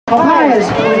Copiah is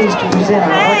pleased to present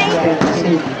our marching band this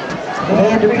evening. The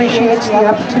band appreciates the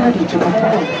opportunity to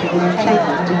perform for the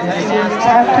entertainment in this evening's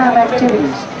halftime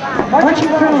activities.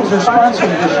 Marching crews are sponsored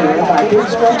this year by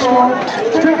Biggs Drugstore,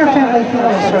 Stringer Family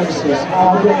Funeral Services,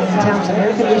 All Good in Town's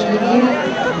Air Conditioning Unit,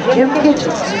 Jim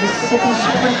Kitchens, Mississippi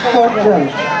Supreme Court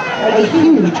Judge. A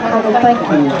huge humble thank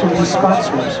you to these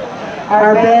sponsors.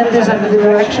 Our band is under the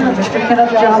direction of Mr.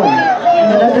 Kenneth Jolly,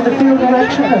 and under the field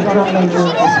direction of drum major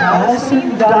Miss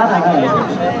Madison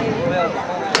Donahoe.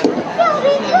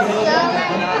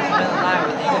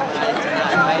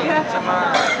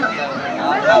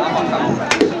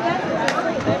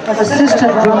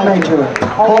 Assistant drum major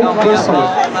Holt Gristle,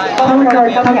 color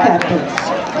guard co-captains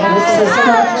Mrs.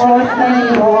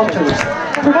 Rosemary Walters,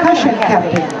 percussion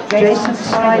captain Jason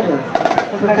Snyder,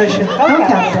 percussion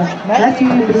co-captain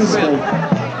Matthew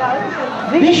Beasley.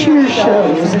 This year's show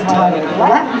is entitled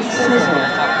Latin Sizzle.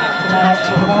 Tonight's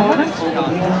performance will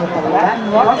begin with a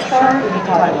Latin rock star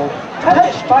entitled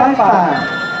Touched by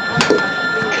Fire.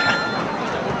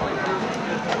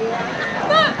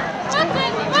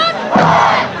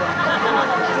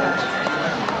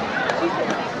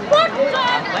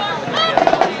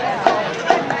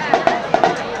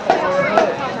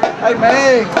 Hey,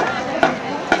 Meg!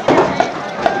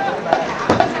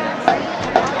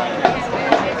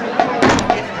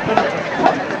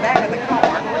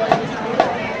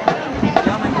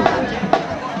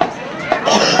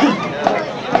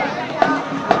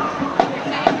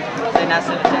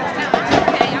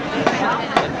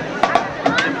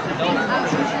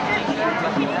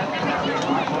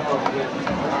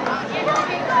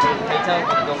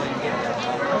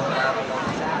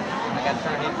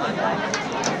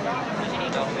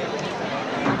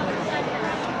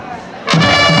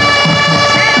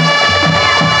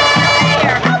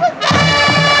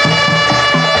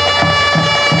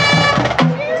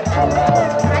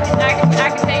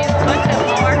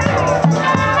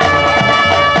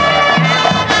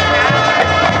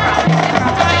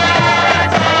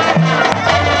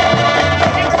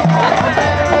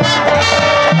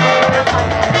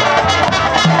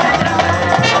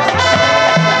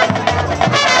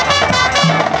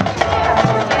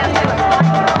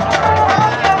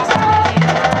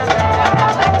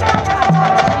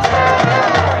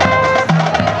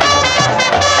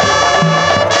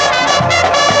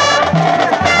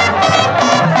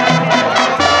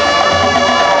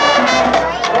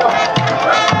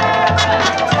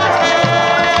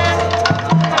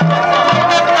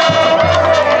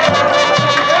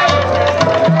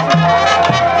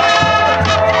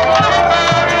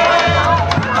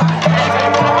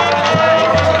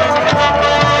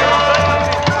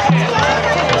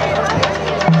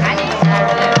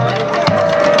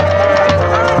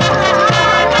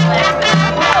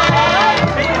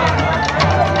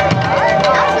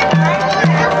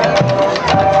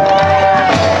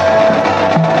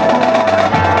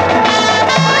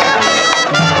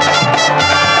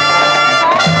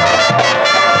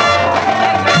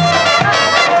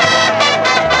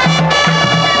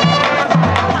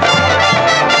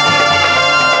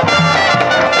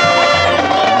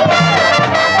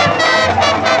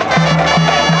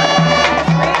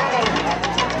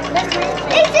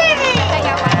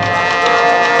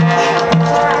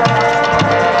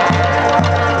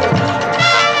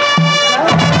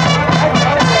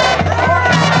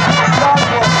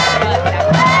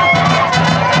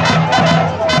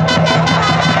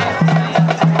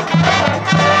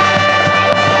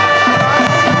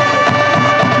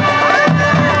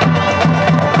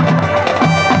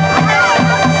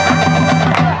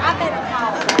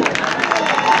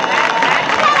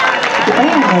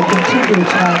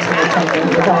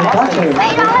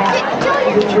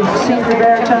 Featuring senior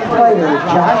baritone player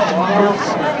Josh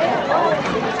Nelson.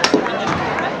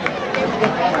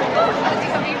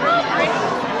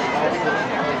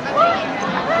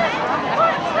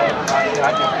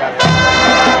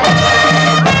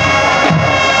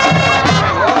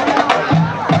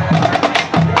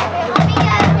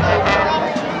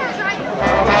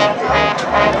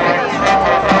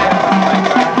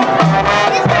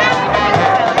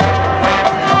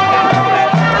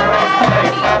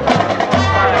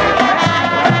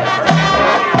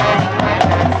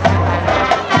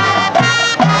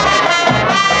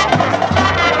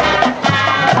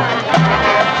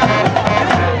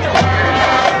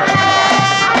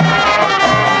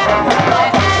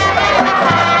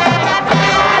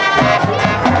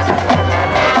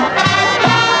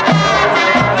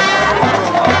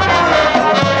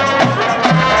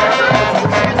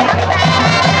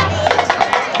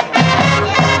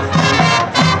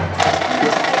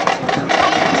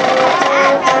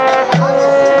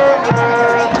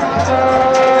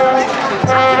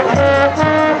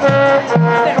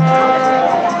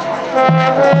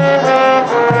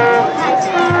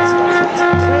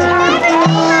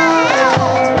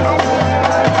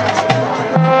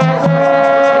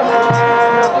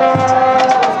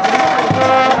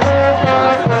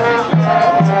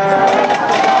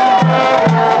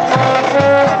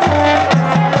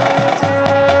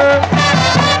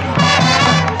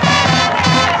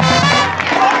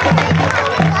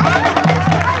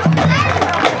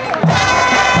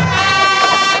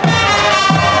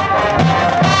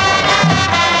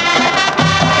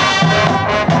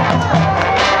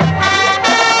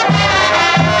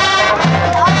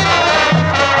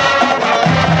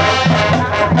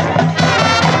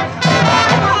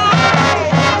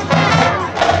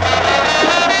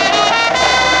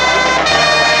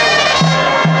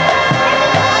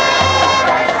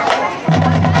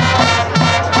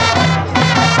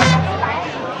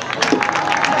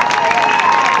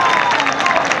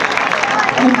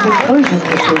 In conclusion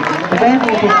this evening, the band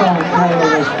will perform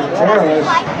Copiah's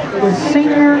Arrows with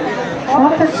senior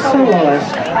trumpet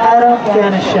soloist Adam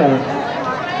Ganeshow.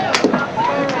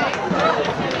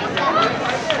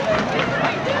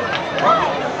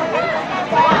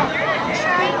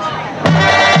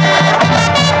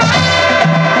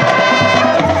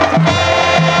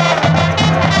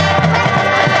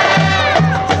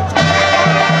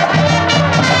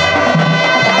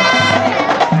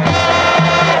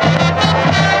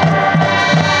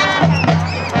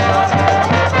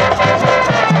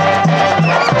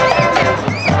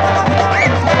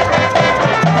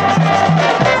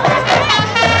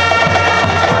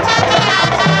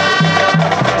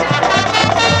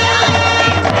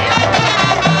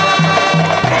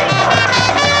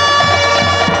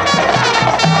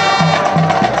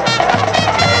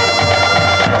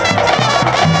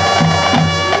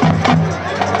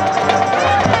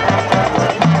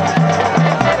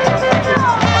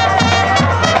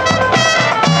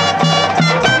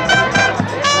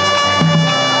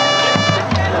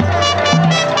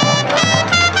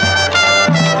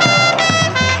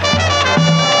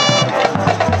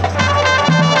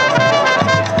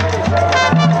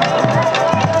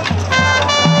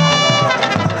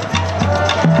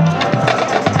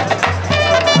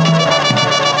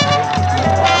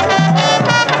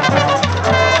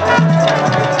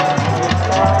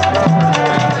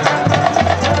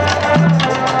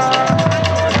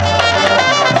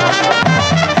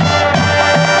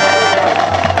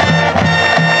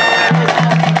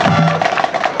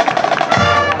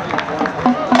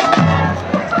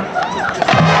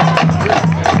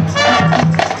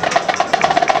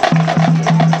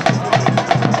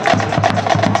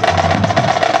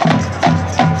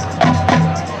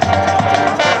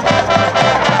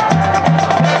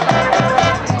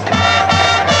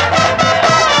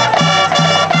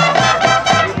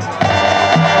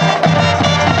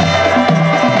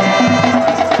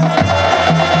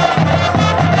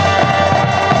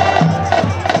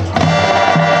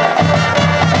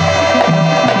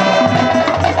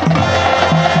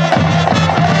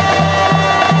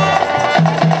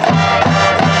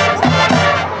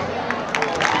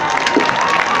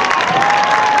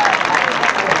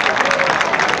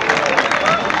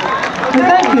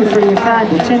 Thank you for your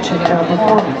kind attention to our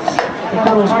performance. The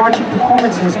Copiah's marching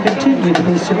performances continue to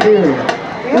be superior.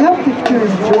 We hope that you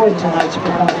enjoyed tonight's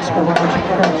performance by the Marching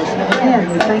Colonels, and again,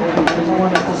 we thank you for your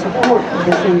wonderful support of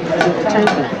this evening's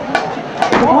entertainment.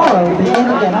 Tomorrow,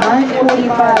 beginning at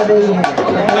 9:45 a.m.,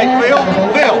 the band and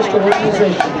the Coastal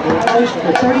Organization will host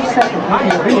the 32nd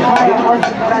annual Copiah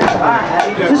Marching Band.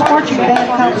 This marching band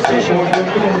competition will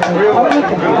include the public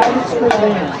and private school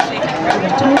bands, and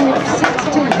a total of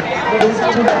 16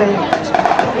 visiting bands.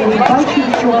 We invite you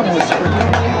to join us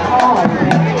for